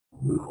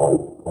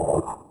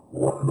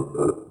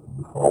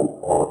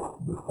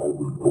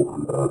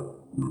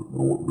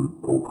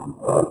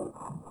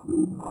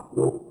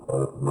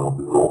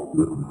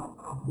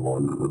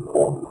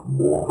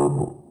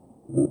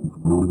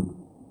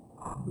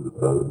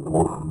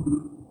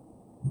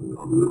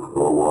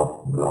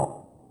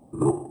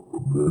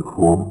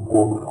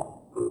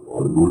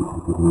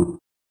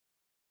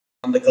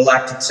On the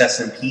Galactic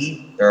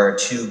SMP, there are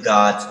two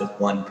gods with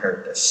one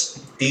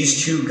purpose.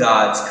 These two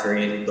gods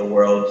created the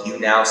world you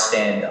now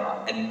stand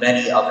on, and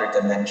many other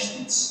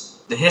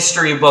dimensions. The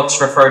history books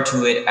refer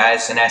to it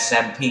as an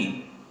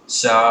SMP,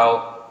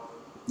 so,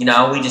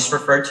 we just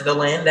refer to the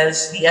land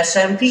as the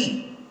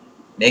SMP.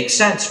 Makes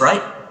sense,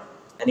 right?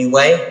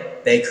 Anyway,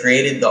 they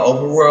created the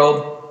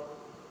overworld,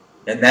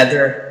 the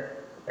nether,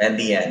 and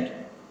the end.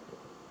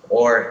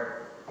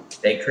 Or,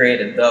 they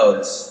created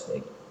those,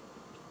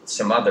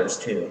 some others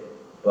too,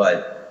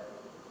 but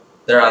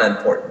they're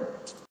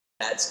unimportant.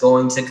 That's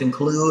going to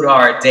conclude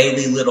our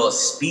daily little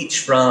speech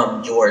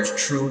from yours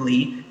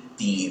truly,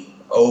 the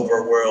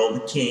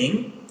Overworld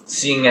King.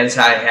 Seeing as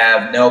I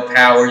have no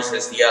powers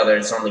as the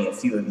others, only a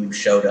few of you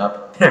showed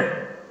up.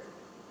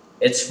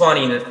 It's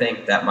funny to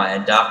think that my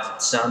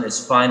adopted son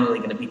is finally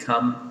going to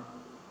become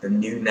the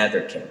new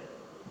Nether King.